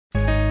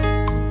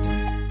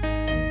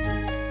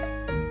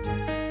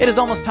It is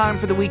almost time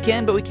for the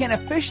weekend, but we can't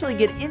officially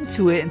get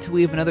into it until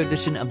we have another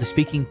edition of the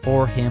Speaking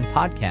for Him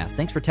podcast.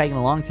 Thanks for tagging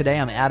along today.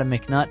 I'm Adam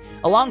McNutt,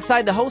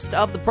 alongside the host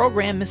of the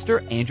program,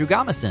 Mr. Andrew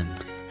Gomison.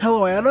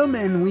 Hello, Adam,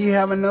 and we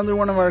have another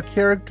one of our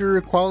character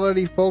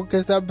quality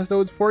focus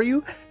episodes for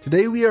you.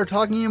 Today we are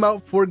talking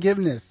about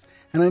forgiveness,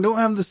 and I don't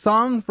have the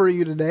song for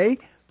you today,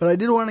 but I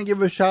did want to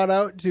give a shout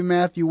out to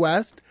Matthew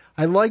West.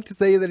 I'd like to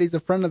say that he's a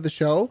friend of the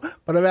show,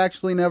 but I've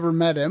actually never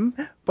met him.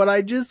 But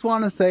I just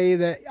want to say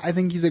that I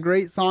think he's a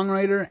great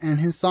songwriter, and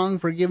his song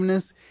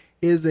Forgiveness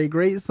is a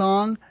great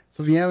song.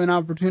 So if you have an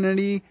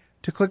opportunity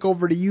to click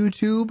over to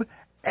YouTube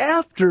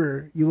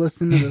after you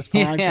listen to this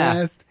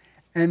podcast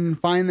and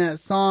find that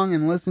song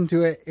and listen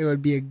to it, it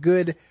would be a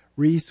good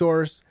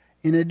resource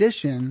in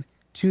addition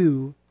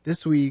to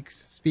this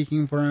week's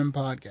Speaking for Him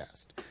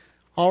podcast.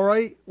 All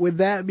right, with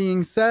that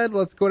being said,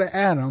 let's go to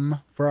Adam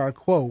for our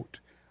quote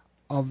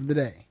of the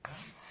day.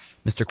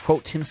 Mr.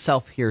 Quote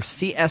himself here.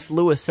 C.S.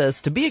 Lewis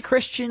says, "To be a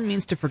Christian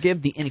means to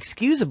forgive the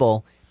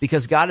inexcusable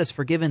because God has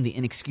forgiven the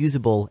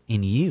inexcusable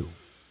in you."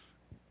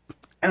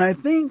 And I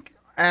think,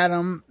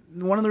 Adam,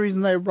 one of the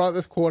reasons I brought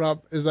this quote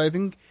up is I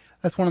think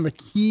that's one of the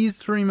keys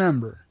to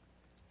remember.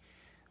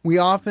 We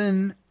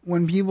often,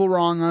 when people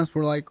wrong us,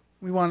 we're like,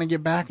 we want to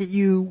get back at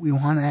you. We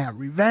want to have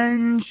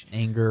revenge.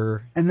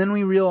 Anger. And then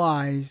we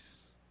realize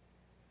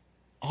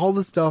all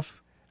the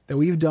stuff that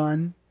we've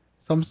done,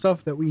 some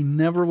stuff that we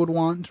never would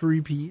want to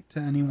repeat to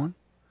anyone,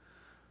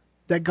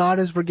 that God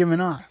has forgiven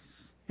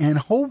us. And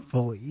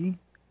hopefully,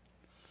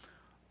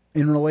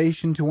 in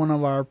relation to one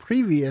of our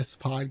previous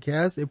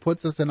podcasts, it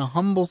puts us in a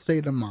humble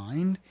state of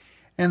mind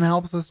and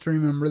helps us to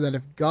remember that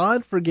if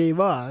God forgave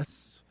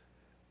us,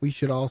 we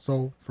should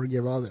also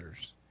forgive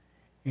others.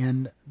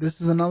 And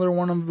this is another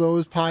one of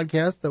those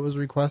podcasts that was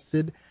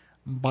requested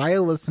by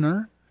a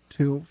listener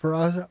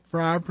for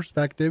our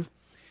perspective.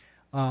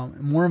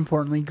 More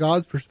importantly,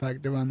 God's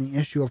perspective on the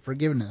issue of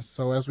forgiveness.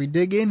 So as we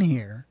dig in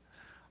here,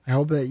 I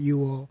hope that you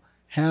will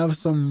have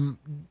some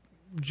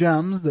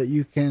gems that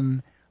you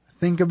can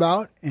think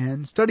about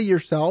and study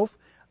yourself.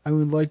 I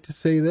would like to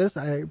say this,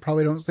 I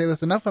probably don't say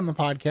this enough on the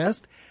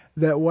podcast,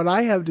 that what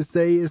I have to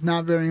say is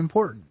not very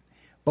important.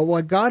 But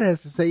what God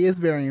has to say is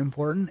very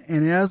important.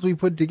 And as we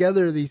put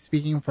together these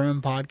Speaking for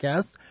Him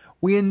podcasts,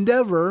 we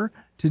endeavor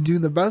to do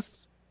the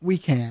best we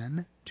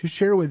can to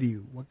share with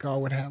you what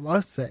God would have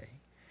us say.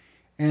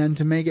 And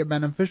to make it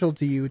beneficial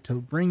to you, to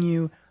bring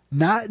you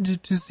not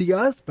to see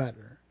us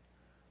better,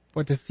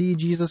 but to see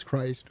Jesus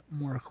Christ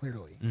more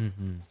clearly.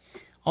 Mm-hmm.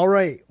 All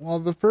right. Well,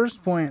 the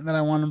first point that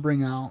I want to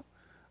bring out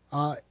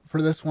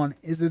for this one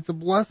is it's a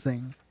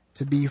blessing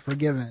to be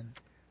forgiven.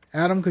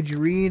 Adam, could you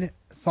read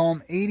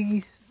Psalm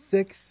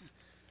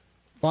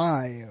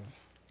 86:5?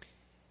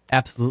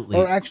 Absolutely.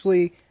 Or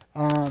actually,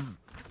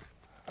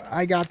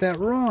 I got that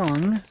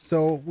wrong,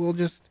 so we'll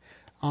just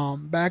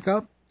back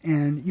up.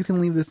 And you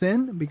can leave this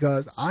in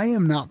because I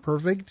am not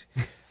perfect.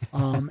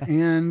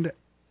 And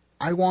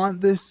I want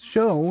this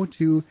show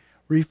to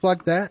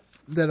reflect that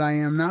I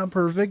am not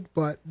perfect,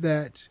 but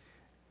that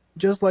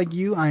just like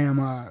you, I am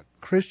a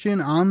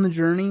Christian on the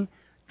journey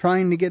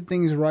trying to get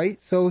things right.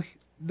 So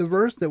the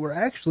verse that we're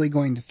actually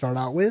going to start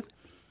out with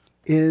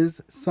is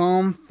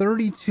Psalm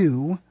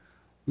 32,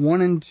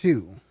 1 and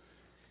 2.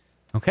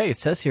 Okay, it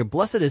says here,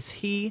 "Blessed is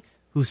he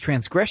whose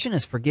transgression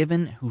is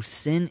forgiven, whose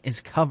sin is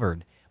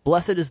covered.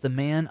 Blessed is the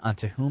man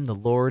unto whom the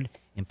Lord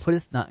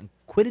imputeth not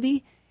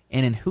iniquity,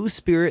 and in whose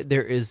spirit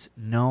there is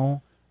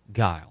no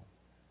guile."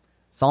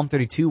 Psalm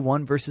 32,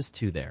 1 verses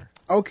 2 there.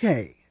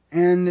 Okay,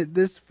 and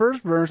this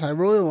first verse I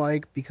really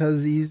like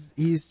because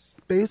he's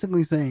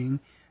basically saying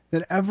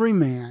that every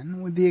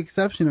man, with the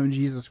exception of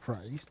Jesus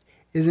Christ,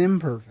 is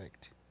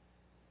imperfect.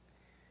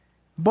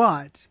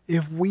 But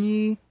if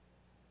we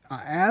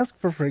ask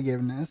for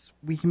forgiveness,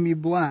 we can be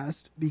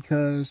blessed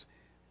because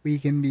we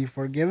can be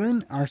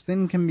forgiven, our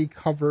sin can be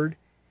covered,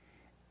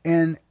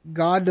 and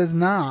God does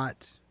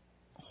not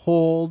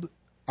hold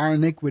our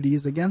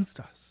iniquities against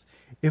us.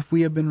 If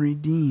we have been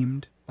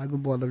redeemed by the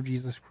blood of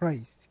Jesus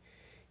Christ,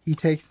 He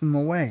takes them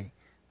away.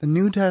 The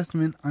New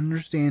Testament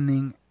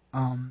understanding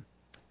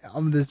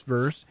of this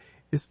verse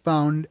is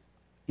found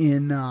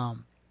in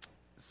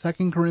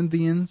 2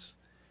 Corinthians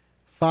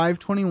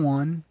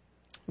 5:21,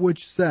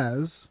 which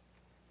says,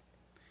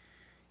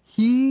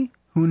 "He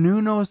who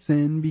knew no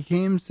sin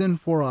became sin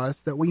for us,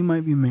 that we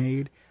might be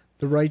made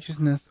the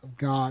righteousness of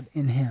God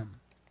in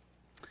Him."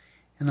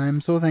 And I am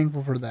so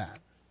thankful for that.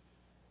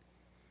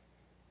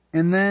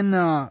 And then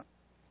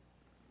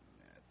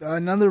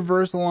another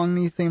verse along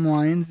these same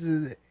lines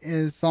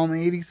is Psalm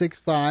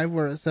 86:5,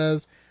 where it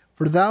says,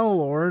 "For thou,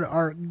 Lord,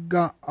 art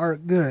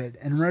good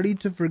and ready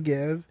to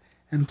forgive,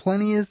 and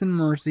plenteous in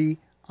mercy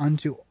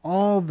unto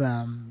all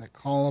them that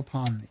call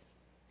upon thee."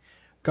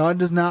 God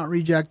does not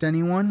reject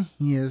anyone.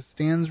 He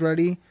stands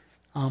ready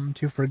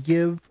to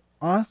forgive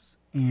us,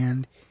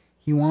 and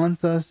He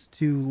wants us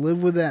to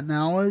live with that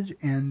knowledge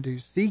and to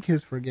seek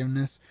His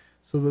forgiveness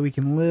so that we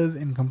can live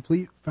in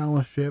complete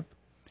fellowship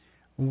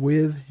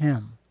with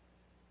Him.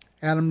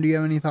 Adam, do you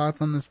have any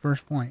thoughts on this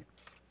first point?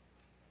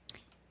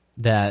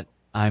 That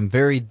I'm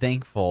very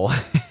thankful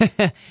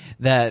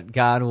that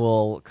God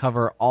will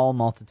cover all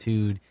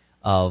multitude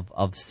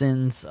of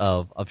sins,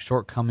 of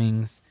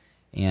shortcomings,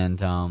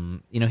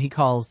 and He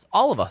calls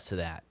all of us to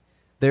that.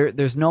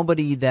 There's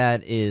nobody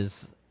that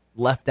is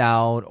left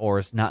out or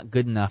is not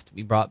good enough to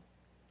be brought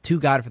to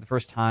God for the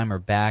first time or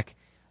back.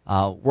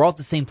 We're all at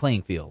the same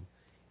playing field.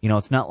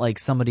 It's not like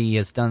somebody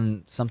has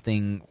done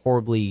something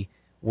horribly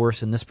worse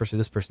than this person or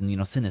this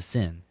person. Sin is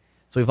sin.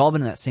 So we've all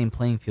been in that same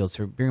playing field,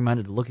 so be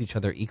reminded to look at each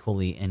other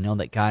equally and know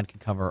that God can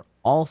cover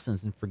all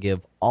sins and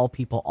forgive all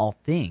people, all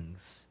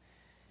things,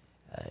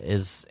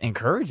 is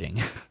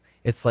encouraging.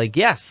 It's like,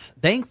 yes,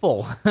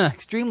 thankful,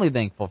 extremely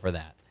thankful for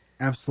that.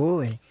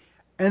 Absolutely.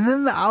 And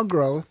then the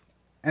outgrowth,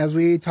 as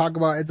we talk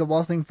about, it's a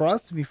blessing for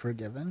us to be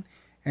forgiven,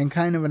 and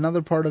kind of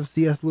another part of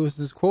C.S.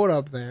 Lewis's quote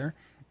up there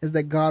is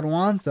that God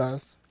wants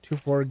us to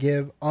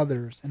forgive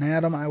others. And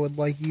Adam, I would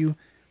like you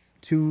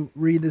to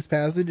read this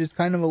passage. It's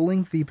kind of a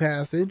lengthy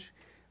passage,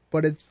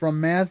 but it's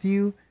from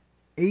Matthew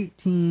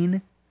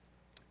 18:22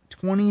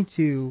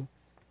 to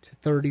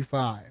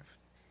 35.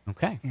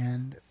 Okay.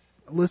 And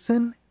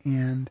listen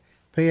and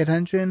pay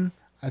attention.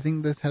 I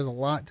think this has a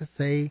lot to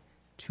say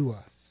to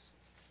us.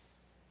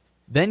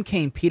 Then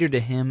came Peter to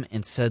him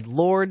and said,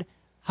 Lord,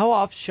 how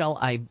oft shall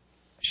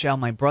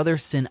my brother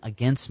sin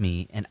against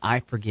me, and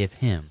I forgive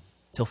him?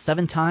 Till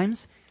 7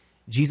 times?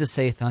 Jesus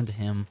saith unto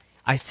him,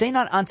 I say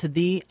not unto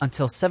thee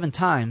until 7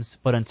 times,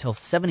 but until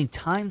 70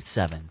 times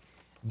 7.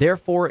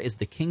 Therefore is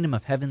the kingdom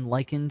of heaven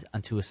likened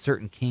unto a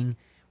certain king,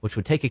 which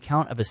would take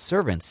account of his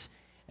servants.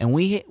 And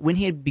when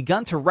he had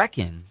begun to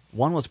reckon,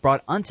 one was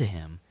brought unto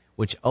him,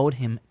 which owed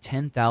him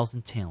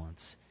 10,000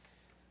 talents.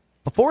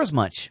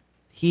 Beforasmuch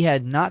he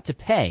had not to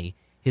pay,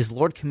 his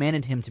Lord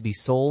commanded him to be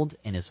sold,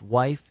 and his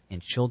wife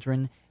and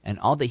children, and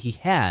all that he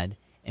had,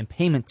 and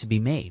payment to be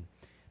made.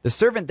 The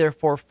servant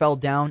therefore fell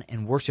down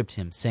and worshipped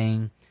him,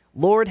 saying,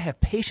 Lord, have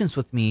patience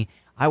with me,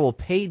 I will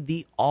pay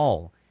thee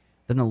all.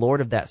 Then the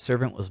Lord of that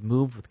servant was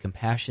moved with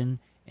compassion,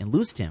 and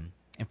loosed him,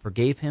 and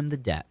forgave him the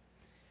debt.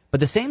 But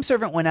the same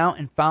servant went out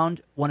and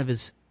found one of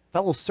his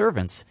fellow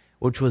servants,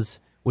 which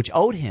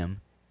owed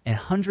him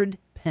 100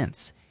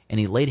 pence, and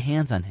he laid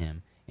hands on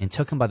him, and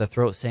took him by the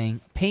throat,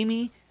 saying, Pay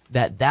me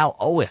that thou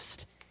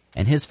owest.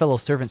 And his fellow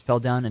servants fell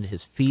down at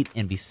his feet,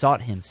 and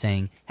besought him,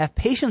 saying, Have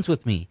patience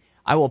with me,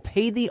 I will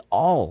pay thee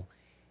all.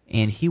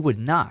 And he would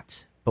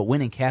not, but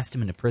went and cast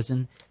him into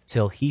prison,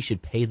 till he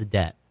should pay the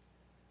debt.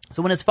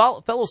 So when his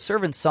fellow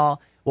servants saw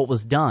what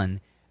was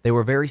done, they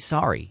were very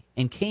sorry,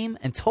 and came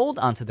and told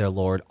unto their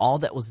Lord all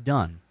that was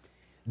done.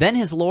 Then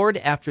his Lord,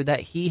 after that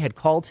he had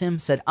called him,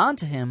 said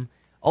unto him,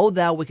 O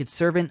thou wicked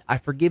servant, I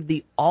forgive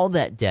thee all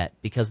that debt,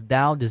 because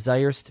thou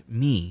desirest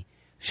me.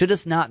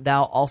 Shouldest not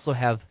thou also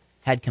have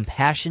had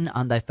compassion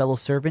on thy fellow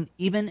servant,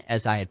 even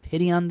as I had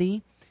pity on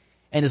thee?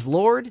 And his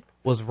Lord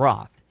was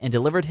wroth, and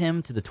delivered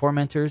him to the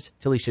tormentors,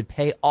 till he should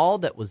pay all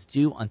that was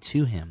due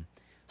unto him.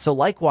 So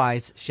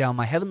likewise shall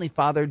my heavenly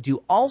Father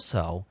do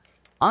also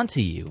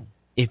unto you,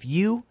 if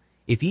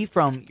ye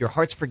from your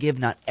hearts forgive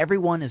not every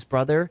one his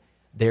brother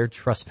their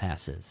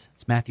trespasses.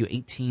 It's Matthew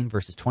 18,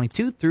 verses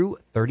 22 through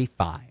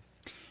 35.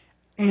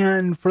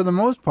 And for the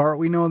most part,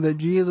 we know that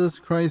Jesus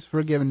Christ's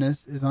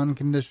forgiveness is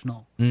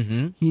unconditional.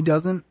 Mm-hmm. He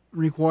doesn't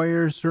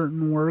require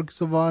certain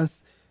works of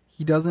us.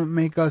 He doesn't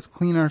make us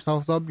clean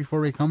ourselves up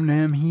before we come to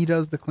him. He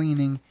does the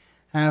cleaning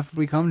after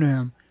we come to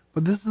him.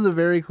 But this is a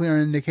very clear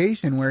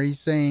indication where he's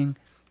saying,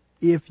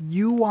 if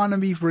you want to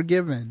be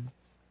forgiven,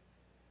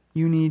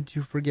 you need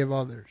to forgive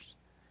others.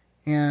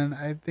 And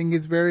I think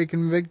it's very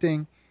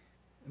convicting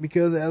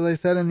because, as I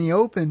said in the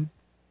open,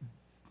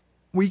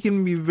 we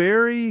can be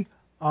very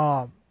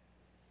humble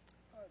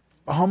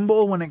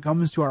when it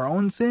comes to our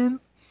own sin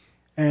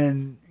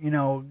and,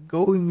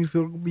 going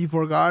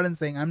before God and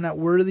saying, I'm not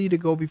worthy to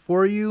go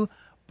before you,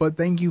 but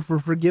thank you for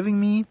forgiving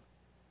me.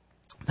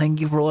 Thank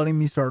you for letting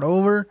me start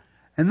over.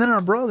 And then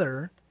our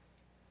brother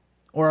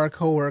or our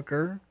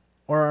coworker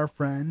or our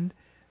friend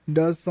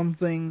does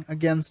something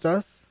against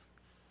us,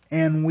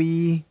 and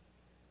we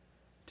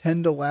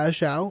tend to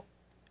lash out,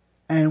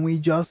 and we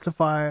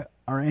justify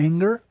our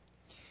anger.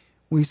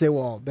 We say,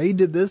 well, they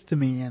did this to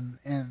me,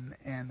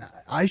 and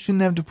I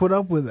shouldn't have to put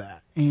up with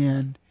that.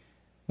 And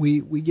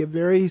we get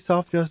very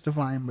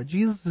self-justifying. But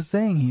Jesus is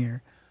saying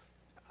here,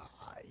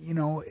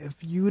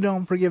 if you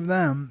don't forgive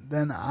them,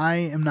 then I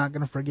am not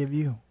going to forgive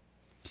you.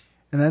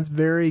 And that's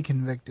very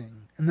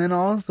convicting. And then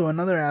also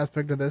another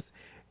aspect of this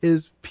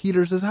is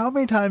Peter says, how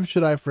many times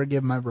should I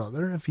forgive my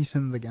brother if he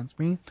sins against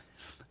me?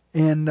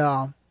 And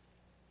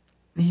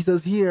he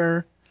says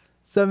here,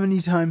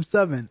 70 times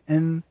 7.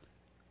 And,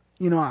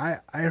 I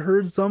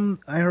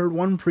heard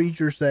one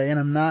preacher say, and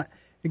I'm not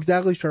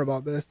exactly sure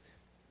about this,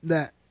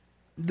 that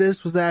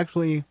this was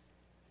actually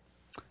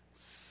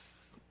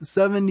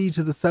 70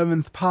 to the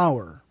 7th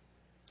power,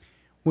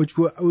 which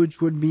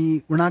would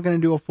be, we're not going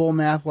to do a full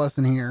math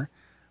lesson here,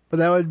 but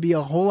that would be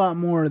a whole lot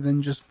more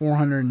than just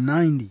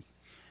 490.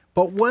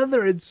 But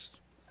whether it's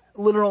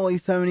literally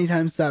 70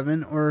 times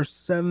 7 or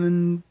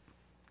 70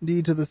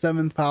 to the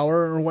 7th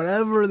power or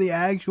whatever the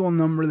actual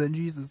number that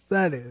Jesus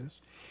said is,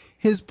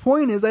 his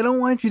point is, I don't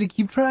want you to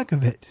keep track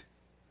of it.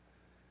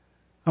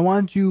 I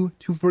want you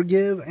to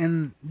forgive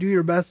and do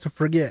your best to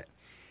forget.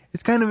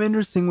 It's kind of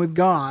interesting with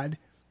God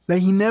that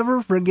he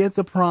never forgets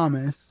a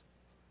promise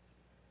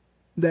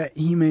that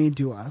he made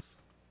to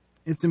us.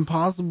 It's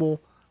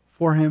impossible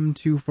for him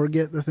to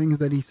forget the things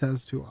that he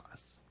says to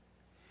us.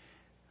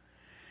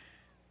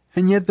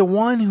 And yet the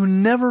one who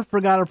never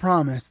forgot a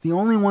promise, the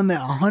only one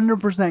that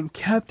 100%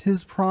 kept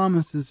his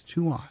promises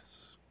to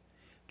us,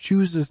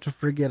 chooses to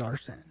forget our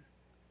sin.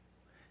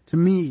 To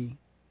me,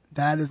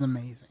 that is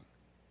amazing.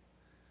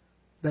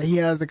 That he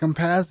has the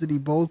capacity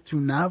both to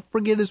not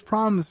forget his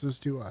promises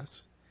to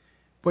us,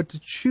 but to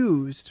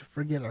choose to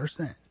forget our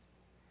sin.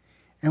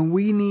 And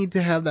we need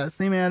to have that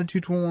same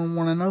attitude toward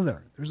one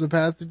another. There's a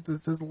passage that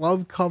says,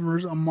 love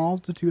covers a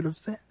multitude of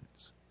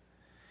sins.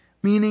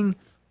 Meaning,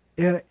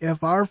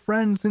 if our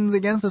friend sins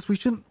against us, we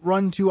shouldn't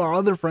run to our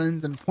other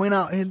friends and point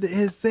out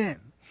his sin.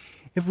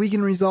 If we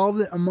can resolve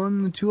it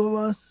among the two of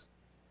us,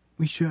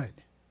 we should.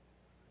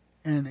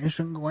 And it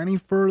shouldn't go any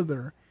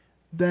further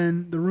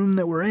than the room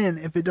that we're in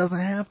if it doesn't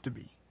have to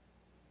be.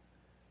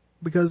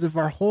 Because if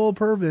our whole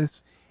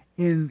purpose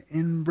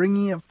in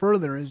bringing it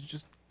further is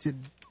just to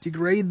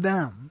degrade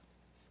them,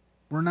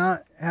 we're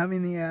not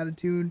having the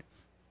attitude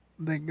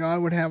that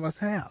God would have us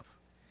have.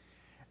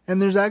 And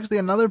there's actually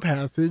another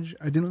passage,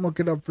 I didn't look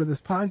it up for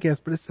this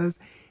podcast, but it says,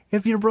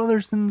 if your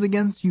brother sins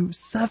against you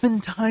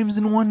 7 times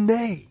in one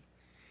day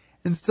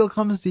and still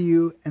comes to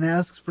you and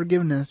asks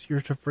forgiveness,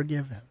 you're to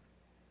forgive him.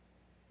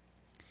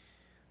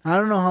 I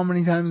don't know how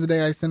many times a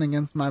day I sin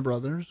against my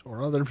brothers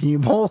or other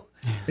people.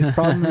 It's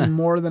probably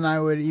more than I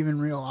would even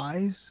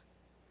realize.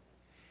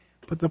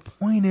 But the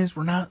point is,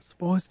 we're not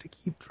supposed to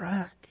keep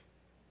track.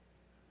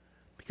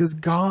 Because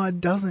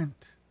God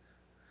doesn't.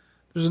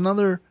 There's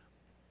another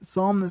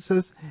psalm that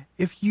says,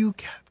 if you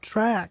kept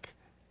track,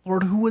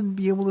 Lord, who would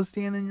be able to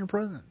stand in your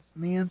presence?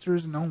 And the answer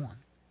is no one.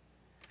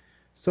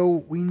 So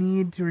we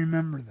need to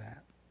remember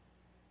that.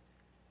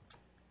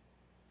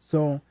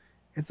 So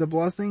it's a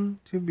blessing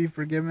to be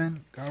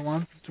forgiven. God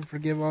wants us to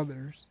forgive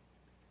others.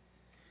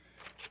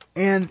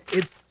 And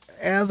it's,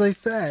 as I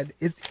said,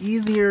 it's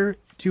easier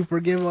to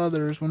forgive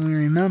others when we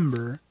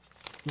remember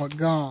what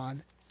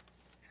God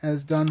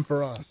has done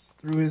for us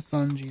through his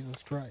Son,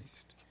 Jesus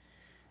Christ.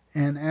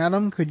 And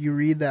Adam, could you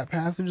read that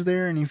passage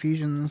there in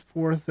Ephesians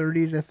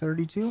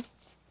 4:30-32?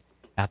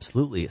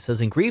 Absolutely. It says,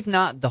 and grieve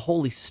not the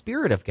Holy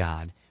Spirit of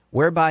God,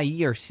 whereby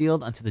ye are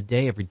sealed unto the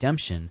day of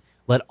redemption.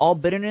 Let all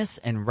bitterness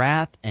and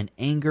wrath and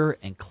anger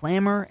and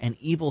clamor and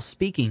evil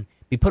speaking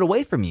be put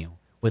away from you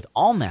with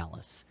all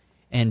malice.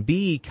 And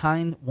be ye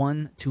kind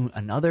one to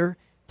another,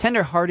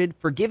 tender-hearted,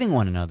 forgiving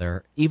one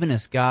another, even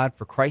as God,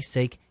 for Christ's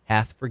sake,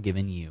 hath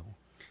forgiven you.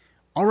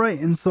 All right,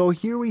 and so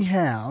here we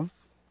have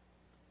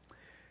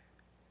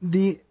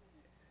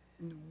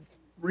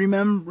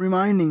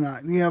reminding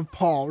us. We have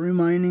Paul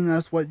reminding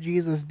us what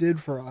Jesus did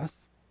for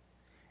us.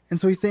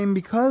 And so he's saying,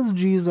 because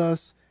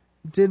Jesus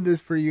did this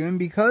for you, and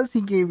because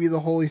he gave you the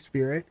Holy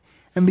Spirit,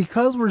 and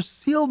because we're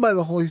sealed by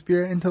the Holy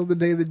Spirit until the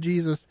day that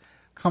Jesus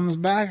comes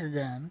back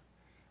again,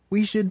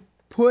 we should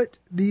put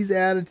these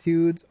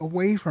attitudes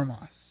away from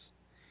us.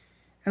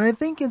 And I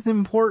think it's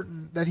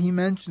important that he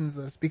mentions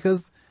this,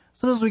 because as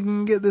soon as we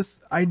can get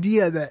this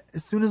idea that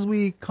as soon as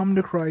we come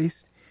to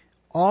Christ,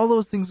 all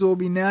those things will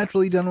be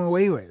naturally done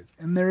away with.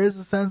 And there is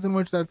a sense in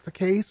which that's the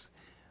case,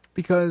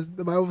 because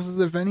the Bible says,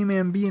 if any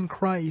man be in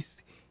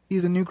Christ, he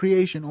is a new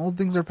creation. Old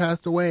things are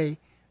passed away.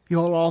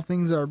 Behold, all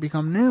things are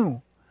become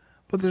new.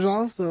 But there's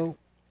also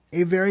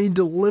a very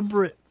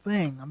deliberate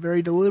thing, a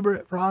very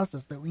deliberate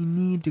process that we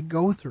need to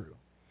go through.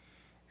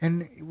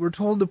 And we're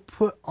told to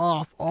put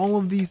off all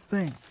of these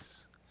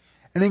things.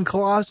 And in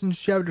Colossians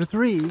chapter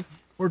 3,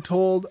 we're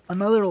told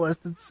another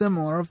list that's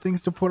similar of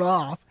things to put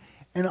off,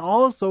 and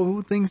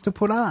also things to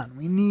put on.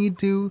 We need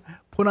to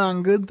put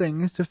on good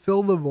things to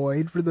fill the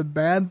void for the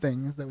bad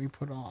things that we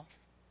put off.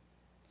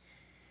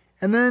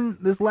 And then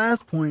this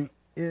last point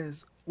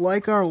is,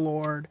 like our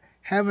Lord,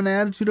 have an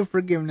attitude of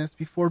forgiveness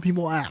before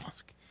people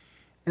ask.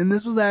 And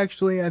this was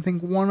actually, I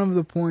think, one of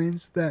the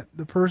points that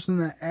the person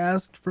that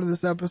asked for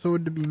this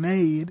episode to be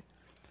made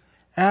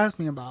asked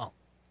me about.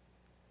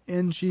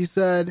 And she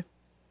said,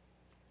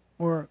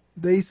 or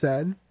they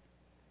said,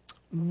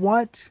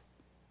 what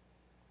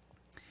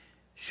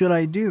should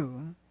I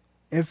do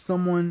if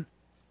someone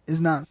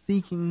is not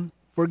seeking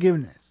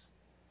forgiveness?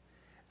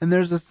 And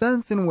there's a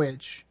sense in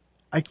which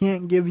I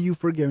can't give you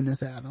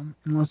forgiveness, Adam,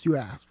 unless you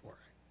ask for it.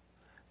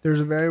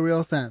 There's a very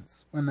real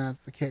sense when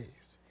that's the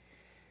case.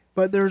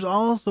 But there's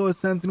also a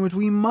sense in which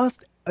we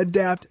must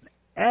adapt an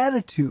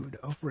attitude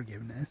of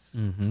forgiveness.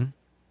 Mm-hmm.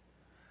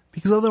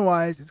 Because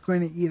otherwise it's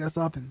going to eat us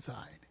up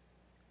inside.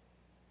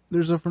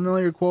 There's a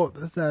familiar quote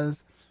that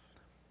says,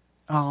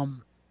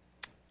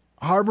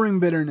 harboring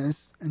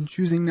bitterness and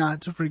choosing not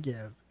to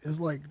forgive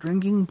is like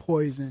drinking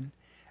poison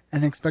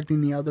and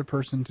expecting the other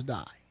person to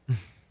die.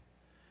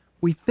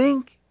 We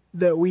think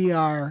that we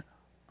are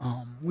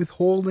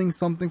withholding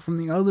something from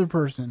the other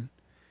person,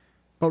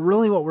 but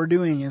really what we're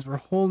doing is we're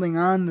holding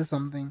on to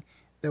something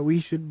that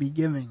we should be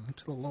giving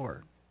to the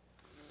Lord.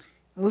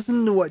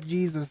 listen to what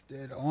Jesus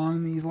did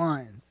along these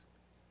lines.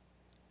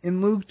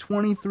 In Luke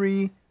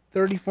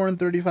 23:34 and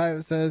 35,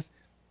 it says,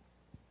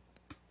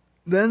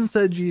 "Then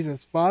said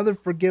Jesus, Father,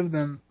 forgive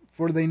them,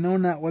 for they know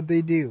not what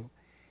they do.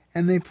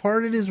 And they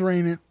parted his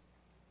raiment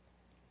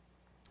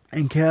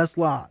and cast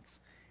lots.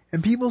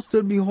 And people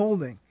stood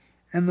beholding.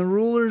 And the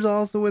rulers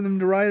also with him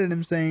derided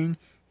him, saying,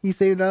 He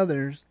saved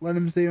others, let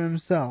him save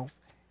himself,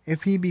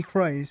 if he be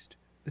Christ,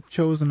 the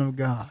chosen of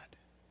God."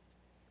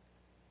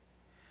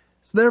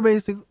 So they're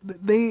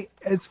basically,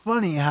 it's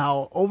funny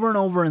how over and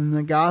over in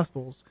the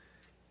Gospels,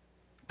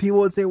 people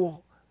would say,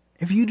 well,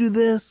 if you do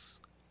this,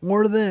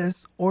 or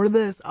this, or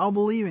this, I'll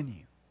believe in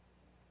you.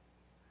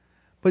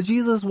 But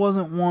Jesus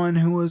wasn't one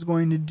who was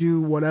going to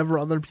do whatever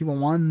other people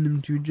wanted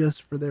him to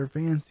just for their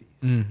fancies.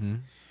 Mm-hmm.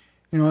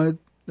 You know,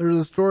 there's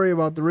a story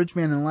about the rich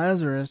man and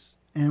Lazarus,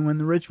 and when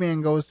the rich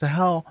man goes to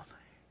hell,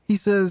 he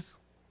says,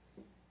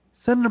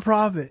 "Send a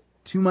prophet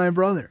to my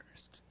brothers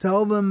to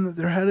tell them that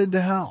they're headed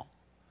to hell,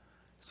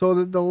 so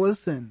that they'll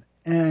listen,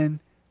 and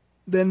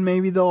then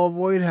maybe they'll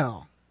avoid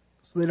hell,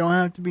 so they don't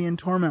have to be in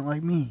torment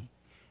like me."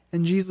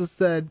 And Jesus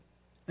said,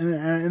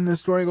 and the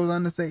story goes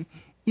on to say,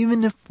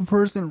 even if a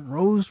person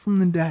rose from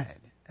the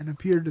dead and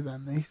appeared to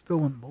them, they still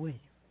wouldn't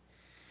believe.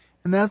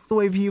 And that's the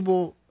way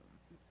people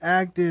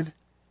acted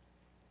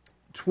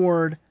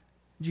toward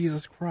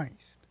Jesus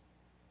Christ.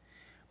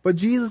 But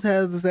Jesus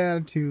has this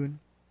attitude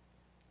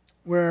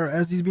where,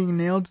 as he's being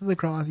nailed to the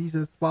cross, he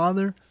says,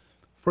 "Father,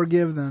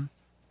 forgive them,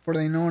 for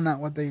they know not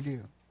what they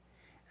do."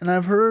 And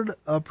I've heard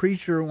a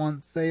preacher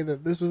once say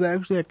that this was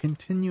actually a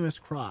continuous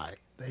cry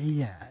that he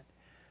had,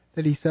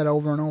 that he said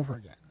over and over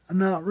again. I'm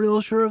not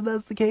real sure if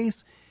that's the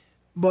case,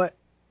 but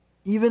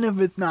even if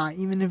it's not,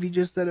 even if he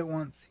just said it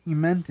once, he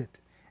meant it.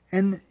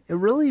 And it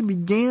really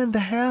began to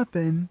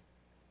happen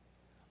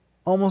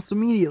almost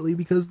immediately,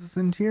 because the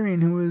centurion,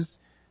 who was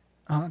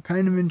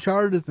kind of in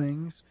charge of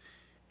things,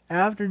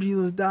 after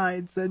Jesus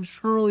died, said,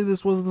 "Surely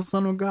this was the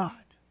Son of God."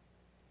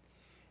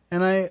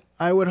 And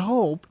I would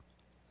hope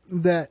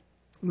that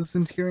the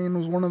centurion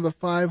was one of the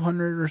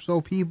 500 or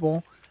so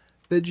people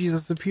that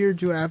Jesus appeared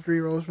to after he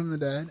rose from the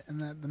dead, and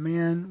that the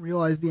man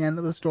realized the end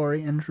of the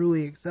story and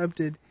truly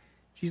accepted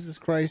Jesus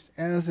Christ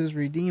as his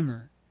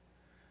Redeemer.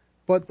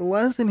 But the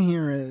lesson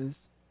here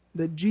is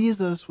that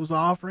Jesus was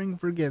offering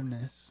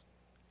forgiveness,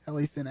 at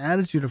least an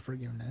attitude of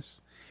forgiveness,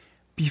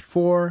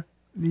 before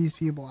these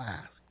people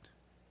asked.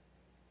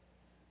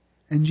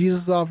 And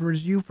Jesus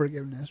offers you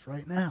forgiveness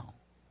right now.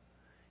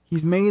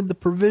 He's made the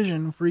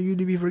provision for you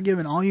to be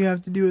forgiven. All you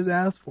have to do is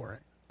ask for it.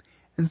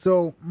 And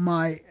so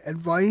my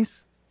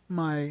advice,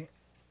 my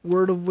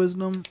word of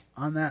wisdom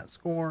on that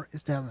score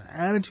is to have an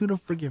attitude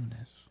of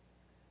forgiveness,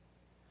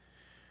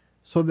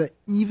 so that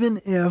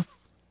even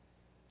if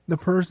the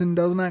person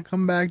does not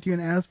come back to you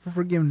and ask for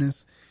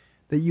forgiveness,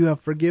 that you have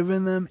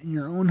forgiven them in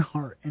your own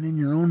heart and in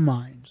your own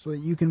mind, so that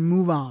you can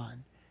move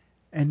on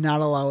and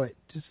not allow it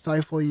to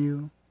stifle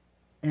you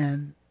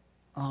and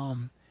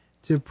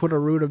to put a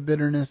root of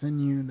bitterness in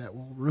you that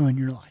will ruin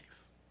your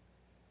life.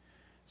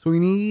 So we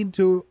need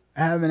to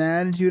have an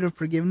attitude of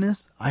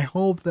forgiveness. I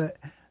hope that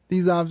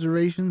these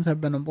observations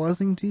have been a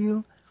blessing to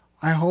you.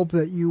 I hope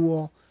that you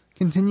will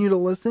continue to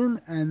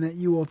listen, and that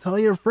you will tell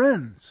your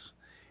friends,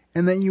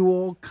 and that you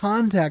will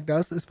contact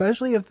us,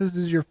 especially if this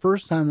is your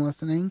first time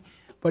listening.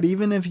 But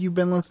even if you've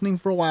been listening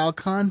for a while,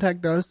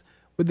 contact us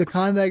with the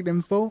contact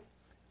info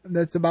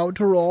that's about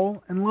to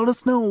roll, and let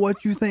us know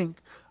what you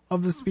think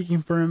of the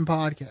Speaking for Him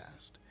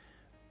podcast.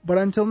 But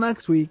until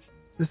next week,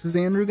 this is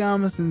Andrew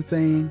Gomison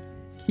saying,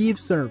 keep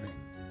serving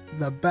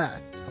the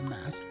best of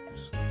masters.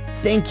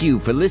 Thank you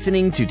for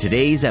listening to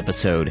today's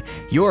episode.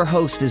 Your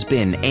host has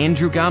been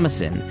Andrew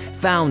Gomison,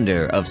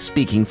 founder of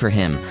Speaking for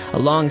Him,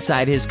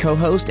 alongside his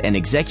co-host and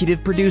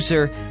executive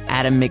producer,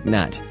 Adam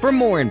McNutt. For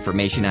more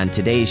information on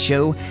today's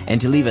show and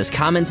to leave us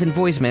comments and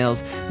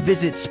voicemails,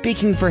 visit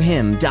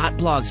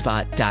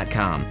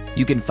speakingforhim.blogspot.com.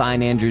 You can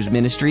find Andrew's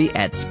ministry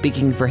at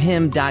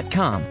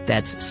speakingforhim.com.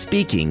 That's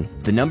speaking,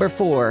 the number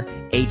 4,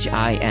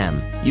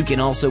 HIM. You can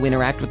also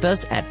interact with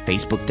us at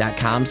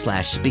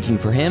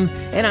facebook.com/speakingforhim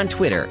and on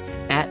Twitter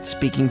at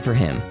Speaking for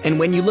Him. And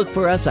when you look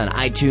for us on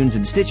iTunes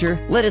and Stitcher,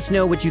 let us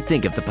know what you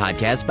think of the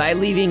podcast by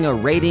leaving a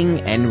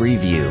rating and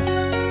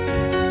review.